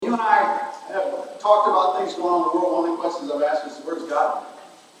you and I have talked about things going on in the world, one of the questions I've asked is, where's God?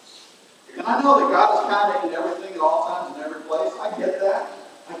 And I know that God is kind of in everything at all times in every place. I get that.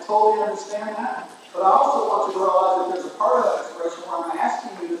 I totally understand that. But I also want you to realize that there's a part of that expression where I'm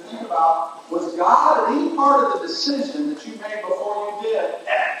asking you to think about, was God at any part of the decision that you made before you did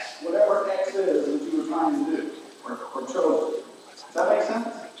X, whatever X is that you were trying to do or chose to? Does that make sense?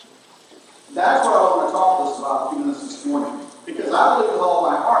 That's what I want to talk to us about a few minutes this morning. Because I believe with all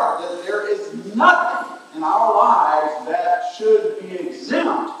my heart that there is nothing in our lives that should be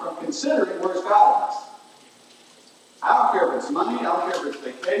exempt from considering where's God in us. I don't care if it's money, I don't care if it's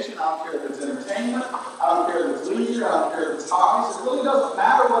vacation, I don't care if it's entertainment, I don't care if it's leisure, I don't care if it's hobbies. It really doesn't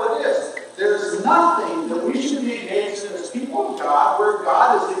matter what it is. There's nothing that we should be engaged in as people of God where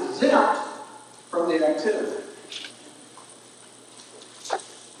God is exempt from the activity.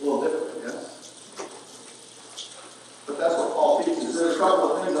 A little different, yes? But that's what Paul teaches. There's a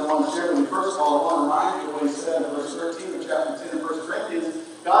couple of things I want to share with you. First of all, I want to remind you of what he said in verse 13 of chapter 10 of 1 Corinthians.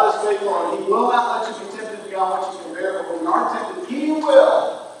 God is faithful, and He will not let you be tempted beyond what you can bear. But when you are tempted, He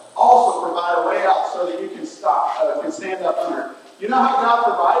will also provide a way out so that you can stand up under it. You know how God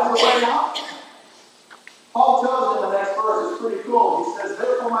provides a way out? Paul tells in the next verse, it's pretty cool. He says,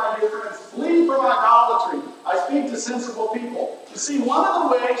 therefore, my dear friends, flee from idolatry. I speak to sensible people. You see, one of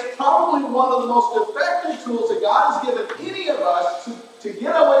the ways, probably one of the most effective tools that God has given any of us to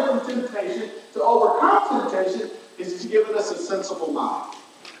get away from temptation, to overcome temptation, is He's given us a sensible mind.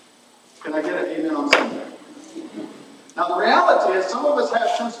 Can I get an amen on Sunday? Now, the reality is, some of us have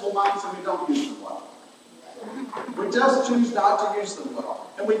sensible minds and we don't use them well. We just choose not to use them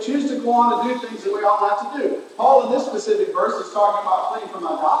well. And we choose to go on to do things that we ought not to do. Paul, in this specific verse, is talking about fleeing from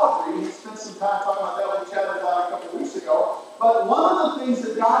idolatry. He spent some time talking about that when we chatted about a couple of weeks ago. But one of the things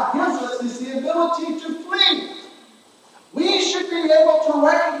that God gives us is the ability to flee. We should be able to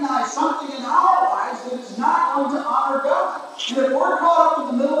recognize something in our lives that is not going to honor God. And if we're caught up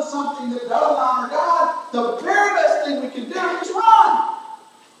in the middle of something that doesn't honor God, the very best thing we can do is run.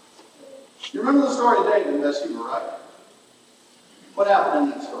 You remember the story of David and Bathsheba, right? What happened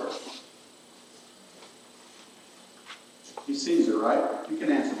in that story? He sees her, right? You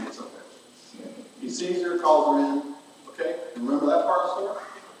can answer me, it's okay. He sees her, calls her in. Okay? Remember that part of the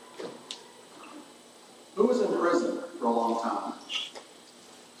story? Who was in prison for a long time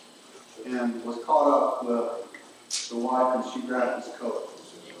and was caught up with the wife and she grabbed his coat?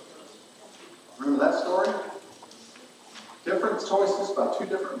 Remember that story? Different choices by two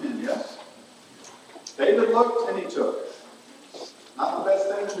different men, yes? David looked and he took. Not the best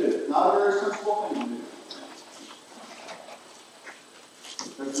thing to do. Not a very sensible thing to do.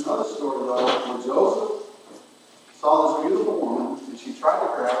 There's another story, though, where Joseph saw this beautiful woman and she tried to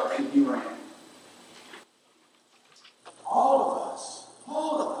grab her and he ran. All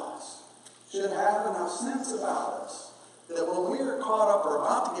of us should have enough sense about us that when we are caught up or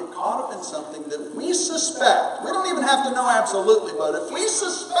about to get caught up in something that we suspect, we don't even have to know absolutely, but if we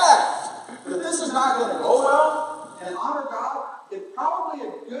suspect that this is not going to go well and honor God, it's probably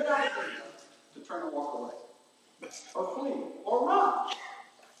a good idea to turn and walk away, or flee, or run.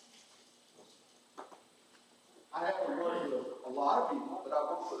 I haven't worked with a lot of people, but I've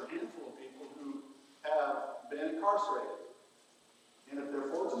worked with a handful of people who have been incarcerated. And if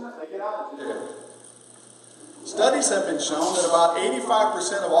they're fortunate, they get out of jail. Studies have been shown that about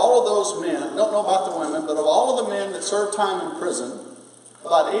 85% of all of those men, don't know about the women, but of all of the men that serve time in prison,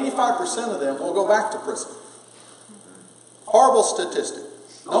 about 85% of them will go back to prison. Horrible statistic.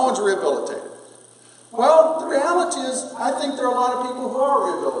 No one's rehabilitated. Well, the reality is, I think there are a lot of people who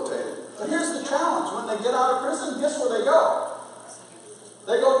are rehabilitated. But here's the challenge. When they get out of prison, guess where they go?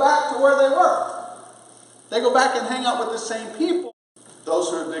 They go back to where they were. They go back and hang out with the same people. Those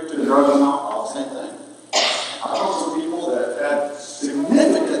who are addicted to drugs and alcohol, same thing. I know some people that had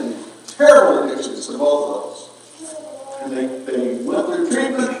significant, terrible addictions to both of those. And they went through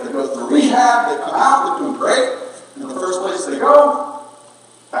treatment, they go through rehab, they come out, they're doing great. And the first place they go,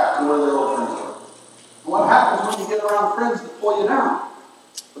 back to where their old friends were. And what happens when you get around friends that pull you down?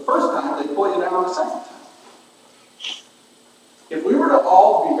 The first time, they pull you down the second time. If we were to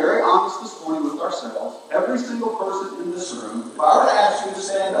all be very honest this morning with ourselves, every single person in this room, if I were to ask you to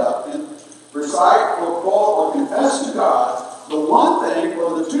stand up and recite or quote or confess to God the one thing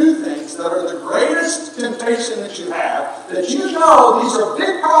or the two things that are the greatest temptation that you have, that you know these are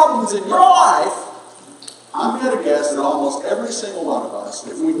big problems in your life, I'm going to guess that almost every single one of us,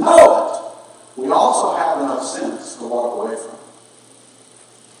 if we know it, we also have enough sense to walk away from it.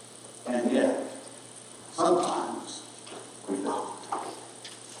 And yet, sometimes we don't.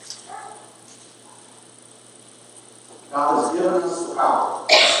 God has given us the power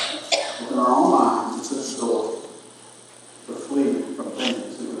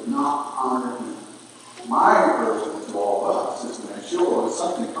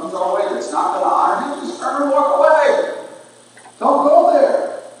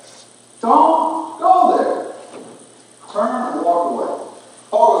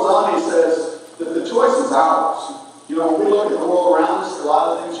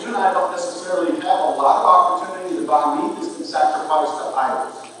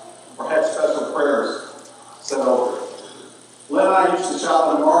Bibles or had special prayers said over it. Lynn and I used to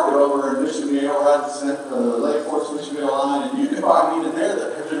shop in the market over in Mission Viejo, right at the Lake Forest Mission Viejo line, and you could buy meat in there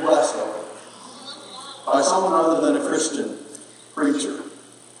that had been blessed over by someone other than a Christian preacher.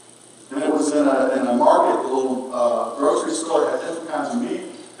 And it was in a market, a little grocery store that had different kinds of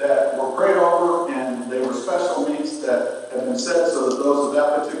meat that were prayed over, and they were special meats that had been set so that those of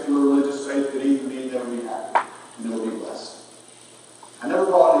that particular religious faith could eat the meat and they would be happy and they would be blessed. I never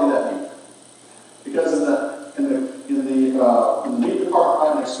bought any of that meat because in the meat department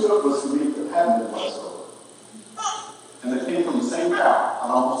right next to it was the meat that hadn't been blessed over, and they came from the same cow. I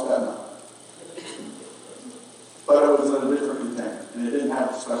almost got none. But it was in a different container, and it didn't have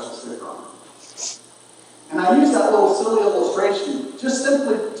a special sticker on it. And I use that little silly illustration just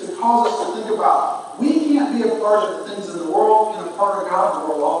simply to cause us to think about we can't be a part of the things in the world and a part of God's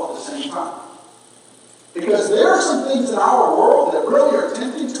world all at the same time. Because there are some things in our world that really are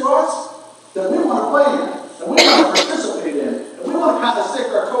tempting to us that we want to play in, that we want to participate in, and we want to kind of stick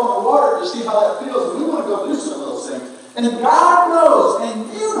our toe in the water to see how that feels, and we want to go do some of those things. And God knows,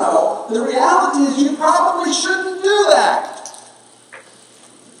 and you know, the reality is you probably shouldn't do that.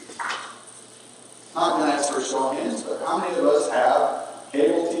 I'm not going to ask for a show of hands, but how many of us have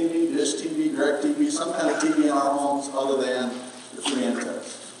cable TV, dish TV, direct TV, some kind of TV in our homes other than the free internet?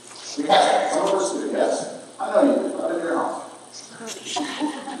 We have that. Some of us do, yes. I know you do. I've been in your home.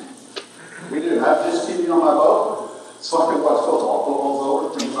 We do. I have dish TV on my boat, so I can watch football. Football's over,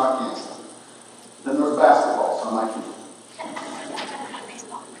 things I can't. Then there's basketball, so I can't.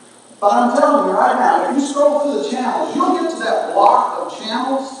 But I'm telling you right now, if you scroll through the channels, you'll get to that block of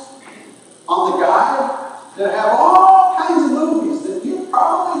channels on the guide that have all kinds of movies that you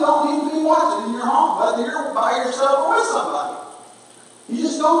probably don't need to be watching in your home, whether you're by yourself or with somebody. You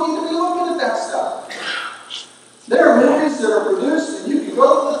just don't need to be looking at that stuff. There are movies that are produced and you can go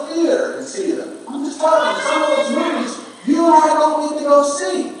to the theater and see them. I'm just telling you, some of those movies you and I don't need to go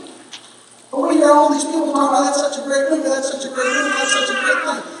see. But we hear all these people talking about, that's such a great movie, that's such a great movie, that's such a great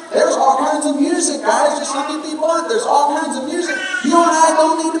thing. There's all kinds of music, guys, just let me be blunt. There's all kinds of music you and I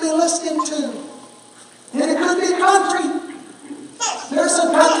don't need to be listening to. And it could be country. There's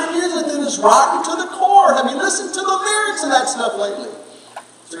some country music that is rotten to the core. Have you listened to the lyrics of that stuff lately?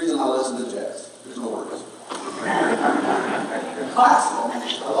 That's the reason I listen to jazz. There's no words. Classical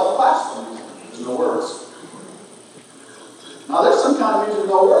music. I love classical music. There's no words. Now, there's some kind of music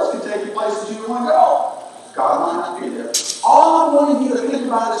no words can take you places you don't want to go. God might not be there. All I'm wanting you to think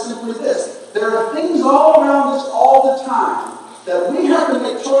about is simply this. There are things all around us all the time that we have to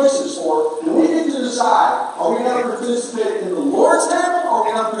make choices for, and we need to decide, are we going to participate in the Lord's table, or are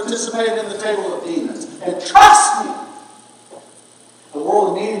we going to participate in the table of demons? And trust me, the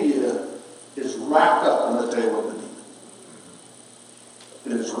world of media is wrapped up in the table of the demons.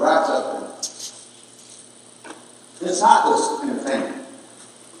 It is wrapped up in it. It's not just entertainment.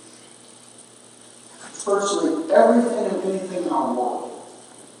 Virtually everything and anything in our world,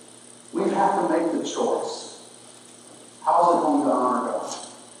 we have to make the choice. How is it going to honor God?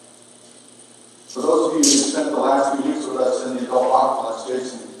 For those of you who spent the last few weeks with us in the adult Bible class,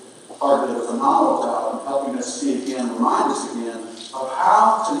 Jason Clark did a phenomenal job of helping us see again, remind us again of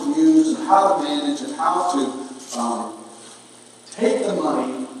how to use and how to manage and how to take the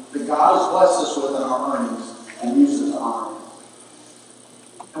money that God has blessed us with in our earnings and use it to honor Him.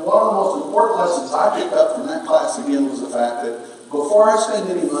 And one of the most important lessons I picked up from that class again was the fact that before I spend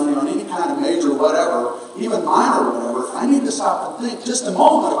any money on any kind of major whatever, even minor whatever, I need to stop and think just a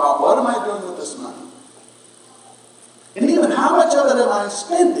moment about what am I doing with this money? And even how much of it am I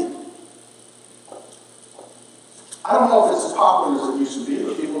spending? I don't know if it's as popular as it used to be,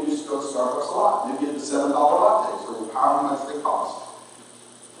 but people used to go to Starbucks a lot. They'd get the $7 lattes or however much they cost.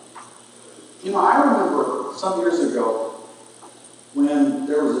 You know, I remember some years ago when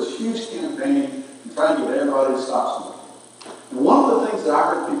there was this huge campaign trying to get everybody to stop smoking. And one of the things that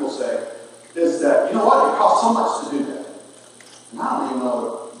I heard people say is that, you know what, it costs so much to do that. And I don't even know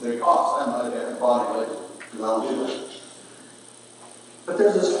what they cost. I haven't bought any lately because I don't do that. But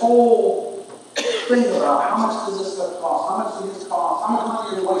there's this whole thing about how much does this stuff cost? How much does this cost? How much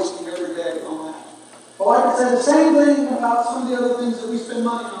money are you wasting every day on that? Well, I could say the same thing about some of the other things that we spend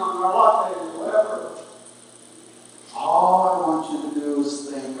money on, our lattes or whatever. All I want you to do is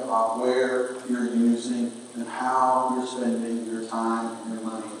think about where you're using and how you're spending your time and your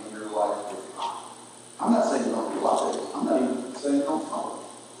money and your life with God. I'm not saying don't do lattes. I'm not even saying don't smoke.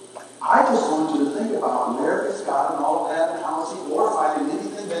 I just want you to think about where is God in all of that and how is He glorified in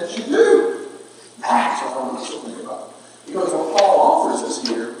anything that you do. That's what I want us to think about. Because what Paul offers us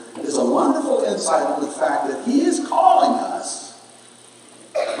here is a wonderful insight into the fact that he is calling us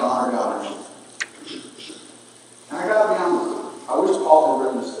to honor God in it. And I got to be honest with you, I wish Paul had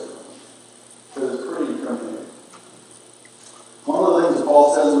written this differently, because it's pretty incriminating. One of the things that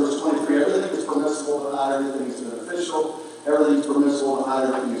Paul says in verse 23, everything is permissible, but not everything is beneficial. Everything is permissible, but not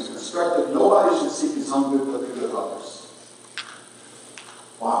everything is constructive. Nobody should seek his own good, but the good of others.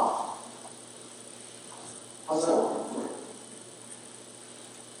 Wow. How's that working for you?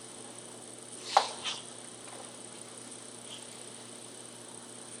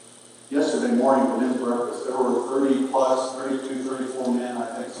 Yesterday morning for men's breakfast, there were 32, 34 men, I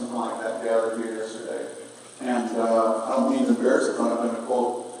think, something like that, gathered here yesterday. And I don't mean to embarrass it, but I'm going to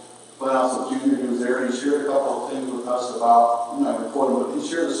quote Glenn Alsop Jr., who was there, and he shared a couple of things with us about, I'm not going to quote him, but he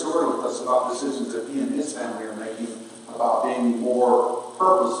shared a story with us about decisions that he and his family are making about being more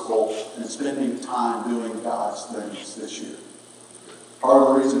purposeful and spending time doing God's things this year. Part of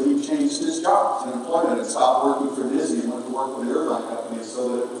the reason he changed his job and employment and stopped working for Disney and went to work with the airline company so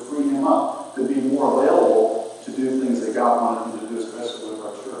that it would free him up to be more available to do things that God wanted him to do, especially with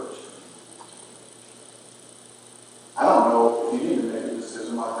our church. I don't know if you need to make a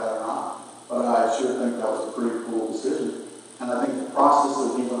decision like that or not, but I sure think that was a pretty cool decision. And I think the process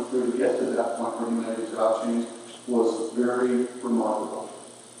that he went through to get to that point where he made a job change was very remarkable.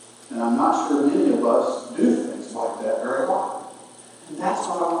 And I'm not sure many of us do things like that very often. And that's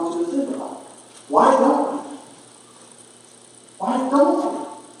what I want you to think about. Why don't we? Why don't we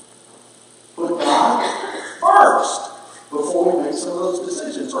put God first before we make some of those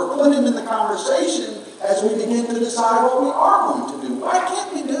decisions? Or put him in the conversation as we begin to decide what we are going to do? Why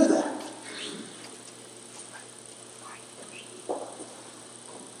can't we do that?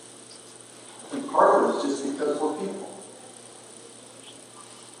 And part of it is just because we're people.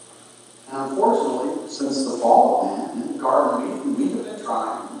 And unfortunately, since the fall of man in the Garden of Eden, we've been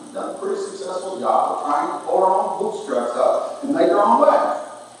trying, we've done a pretty successful job of trying to pull our own bootstraps up and make our own way.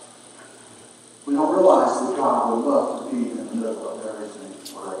 We don't realize that God would love to be in the middle of everything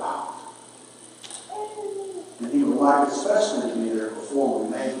we're about. And he would like especially to be there before we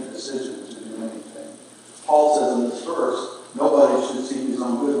make the decision to do anything. Paul says in this verse, nobody should seek his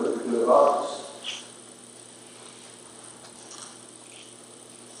own good but the good of others.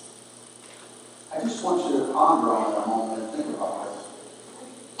 I just want you to ponder on it a moment and think about it.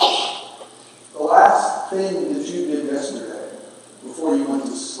 The last thing that you did yesterday, before you went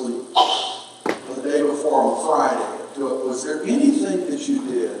to sleep, or the day before on Friday, was there anything that you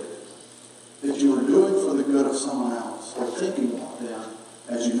did that you were doing for the good of someone else, or thinking about them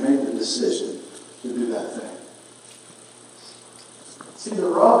as you made the decision to do that thing? See, the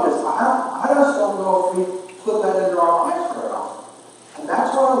rub is, I just don't know if we put that into our life very often. And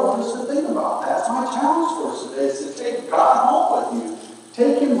that's what I want us to think about. That's my challenge for us today, is to take God home with you.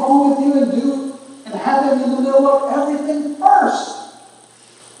 Take him home with you and have him in the middle of everything first.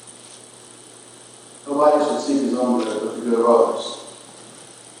 Nobody should seek his own good, but the good of others.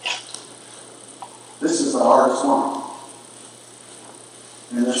 This is the hardest one.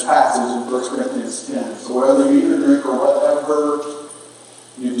 In this passage in 1 Corinthians 10. So whether you eat or drink or whatever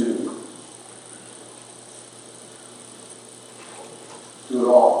you do, do it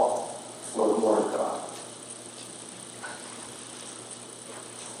all for the glory of God.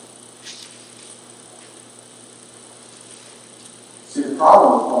 See, the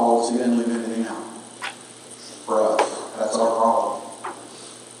problem with Paul is he didn't leave anything out for us. That's our problem.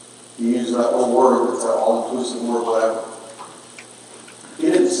 He used that little word, it's that all-inclusive word, whatever. He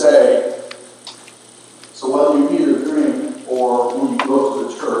didn't say, so whether you eat or drink or when you go to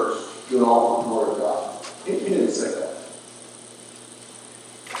the church, do it all for the glory of God. He didn't say that.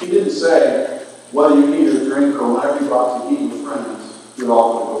 He didn't say, whether you eat or drink or whenever you're about to eat with friends, do it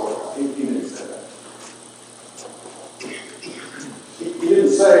all for the glory of God. He didn't say that. He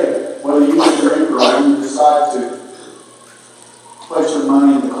didn't say, whether you eat or drink or whenever you decide to place your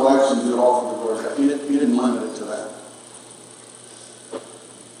money in the collection, do it all for the glory of God. He didn't limit it to that.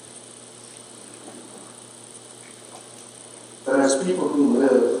 But as people who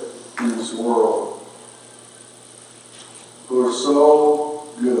live in this world, who are so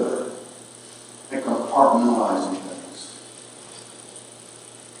good at compartmentalizing things,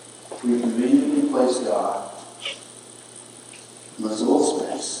 we conveniently place God in this little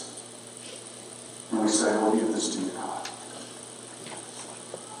space, and we say, we'll give this to you, God.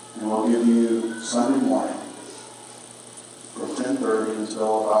 And we'll give you Sunday morning from 10:30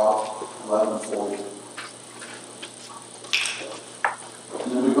 until about 11:40.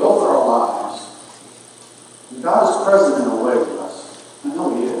 And then we go through our lives, and God is present in a way with us. I know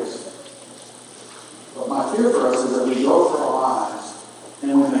he is. But my fear for us is that we go through our lives, and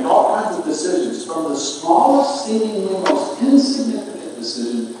we make all kinds of decisions, from the smallest, seemingly most insignificant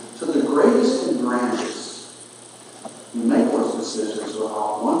decision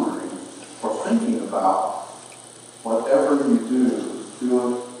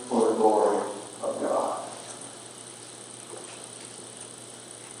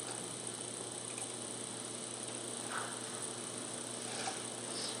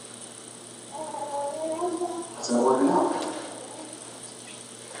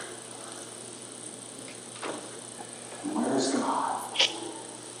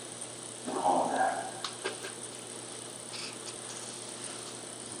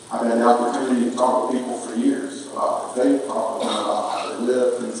can talk to people for years about their faith, talk to them about how they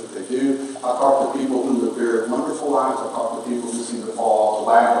live, things that they do. I talk to people who live very wonderful lives. I talk to people who seem to fall off the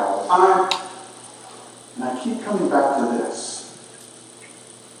wagon all the time. And I keep coming back to this.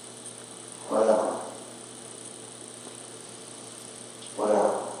 Whatever.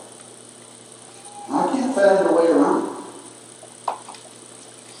 And I can't find a way around it.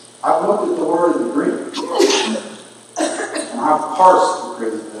 I've looked at the word in the Greek. And I've parsed the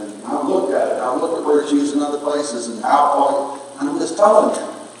Greek thing. And I've looked at it. I've looked at where it's used in other places and how, and I'm just telling you.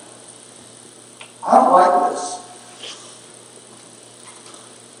 I don't like this.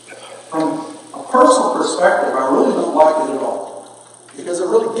 From a personal perspective, I really don't like it at all. Because it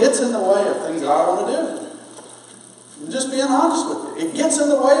really gets in the way of things that I want to do. I'm just being honest with you. It gets in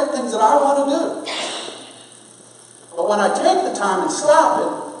the way of things that I want to do. But when I take the time and stop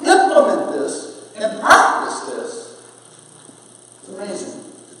and implement this and practice this, it's amazing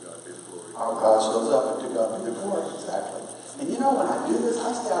how God shows up and to God be the glory. Exactly. And you know, when I do this,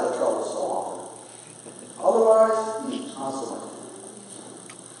 I stay out of trouble so often. Otherwise, constantly.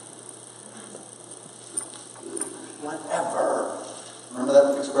 Whatever. Remember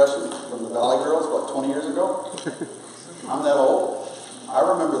that expression from the Valley Girls, what, 20 years ago? I'm that old. I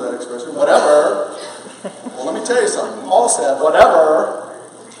remember that expression. Whatever. Well, let me tell you something. Paul said, whatever.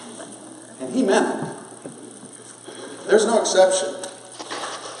 And he meant it. There's no exception.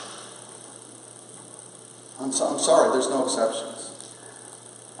 I'm sorry, there's no exceptions.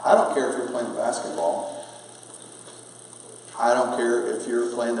 I don't care if you're playing basketball. I don't care if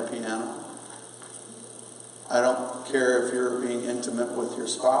you're playing the piano. I don't care if you're being intimate with your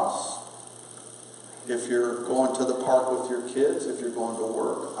spouse. If you're going to the park with your kids, if you're going to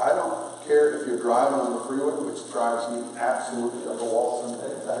work. I don't care if you're driving on the freeway, which drives me absolutely up a wall some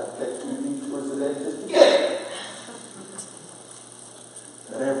days. I have to take 2 detours a day just to get it.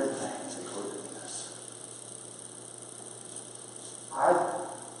 But everything is included in this. I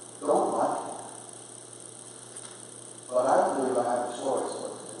don't like it. But I believe I have a choice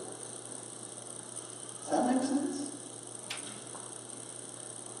what to do. Does that make sense?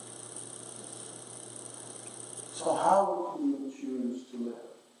 So how can you choose to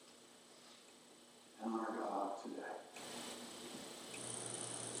live and honor God today?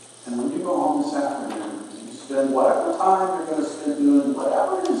 And when you go home this afternoon, you spend whatever time you're going to spend doing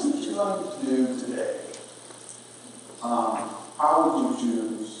whatever it is that you're going to do today. How would you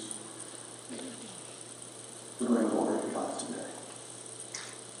choose to bring glory to God today?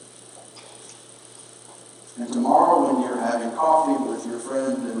 And tomorrow when you're having coffee with your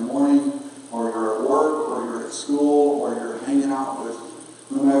friend in the morning, or you're at work, or you're at school, or you're hanging out with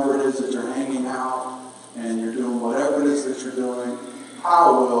whomever it is that you're hanging out, and you're doing whatever it is that you're doing,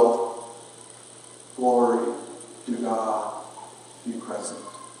 how will glory to God be present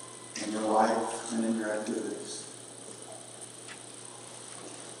in your life and in your activities?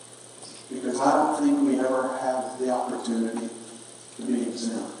 Because I don't think we ever have the opportunity to be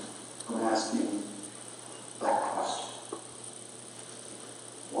exempt from asking that question.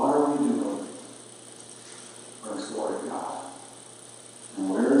 What are we doing? Brings glory to God. And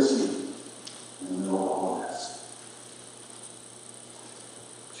where is He in the middle of all this?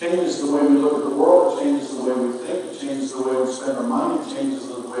 Changes the way we look at the world. It changes the way we think. It changes the way we spend our money. It changes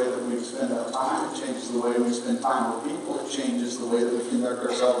the way that we spend our time. It changes the way we spend time with people. It changes the way that we conduct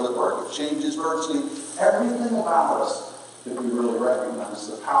ourselves at work. It changes virtually everything about us that we really recognize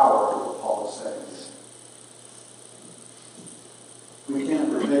the power of what Paul is saying. We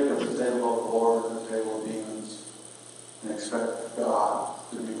can't partake of the table of the Lord and the table of demons and expect God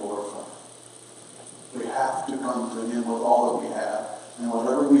to be glorified. We have to come to Him with all that we have, and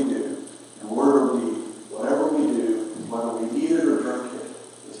whatever we do, and wherever we, whatever we do, whether we eat it or drink it,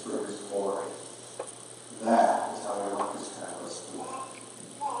 is for His glory. That is how we want this to have us do.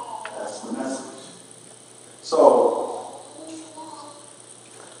 That's the message. So,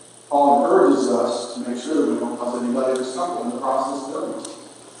 Paul encourages us to make sure that we don't cause anybody to stumble in the process of doing this.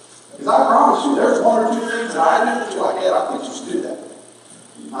 Because I promise you, there's 1 or 2 things that I do that you're like, yeah, I think you should do that.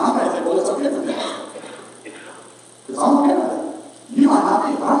 And I may think, well, it's okay for me. Because I'm okay with it. You might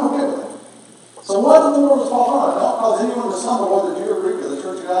not be, but I'm okay with it. So what in the world is Paul talking about? Don't cause anyone to stumble, whether Jew or Greek, or the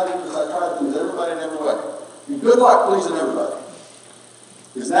church of God, because I try to please everybody in every way. And good luck pleasing everybody.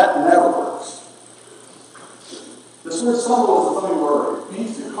 Because that never works. This word stumble is a funny word. It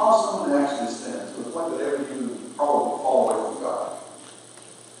means to cause someone to actually sin, to the point that every human can probably fall away from God.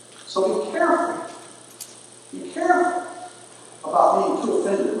 So be careful. Be careful about being too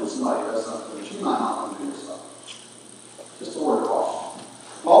offended when somebody does something that you might not want to do yourself. Just a word of caution.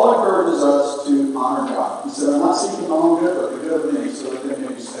 Paul encourages us to honor God. He said, I'm not seeking my own good, but the good of many, so that they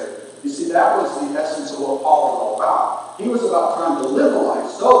may be saved. You see, that was the essence of what Paul was all about. He was about trying to live a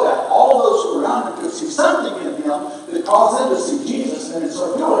life so that all those who were around him could see something in him that caused them to see Jesus, and in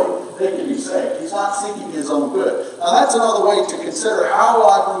so doing, they could be saved. He's not seeking his own good. Now, that's another way to consider, how will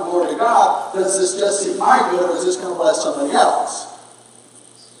I bring glory to God? Does this just seek my good, or is this going to bless somebody else?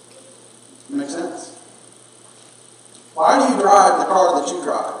 Make sense? Why do you drive the car that you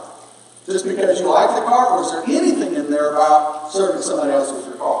drive? Just because you like the car, or is there anything in there about serving somebody else with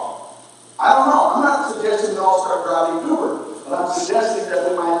your car? I don't know. I'm not suggesting we all start driving Uber, but I'm suggesting that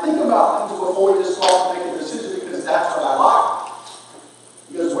we might think about things before we just start making a decision, because that's what I like.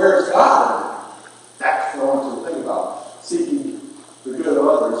 Because where's God? That's what I want you to think about. Seeking the good of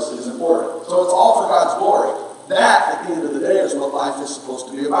others is important. So it's all for God's glory. That, at the end of the day, is what life is supposed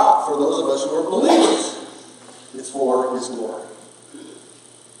to be about for those of us who are believers. It's for His glory.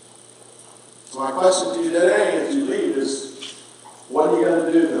 So my question to you today, as you leave, is what are you going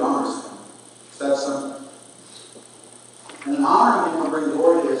to do that honors Him? It's that simple. And in honoring Him and bring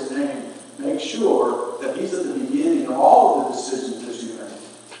glory to His name, make sure that He's at the beginning of all of the decisions that you make.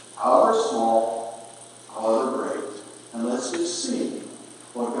 However small, however great. And let's just see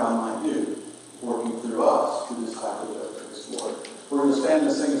what God might do working through us to this type of His glory. We're going to stand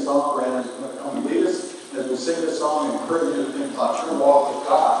and sing a song. Brandon's going to come and lead us. As we sing this song, I encourage you to think about your walk with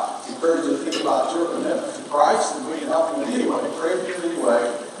God. I encourage you to think about your commitment to Christ, and we can help you in any way, pray for you in any way.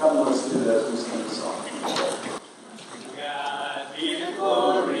 Come and let's do that as we sing.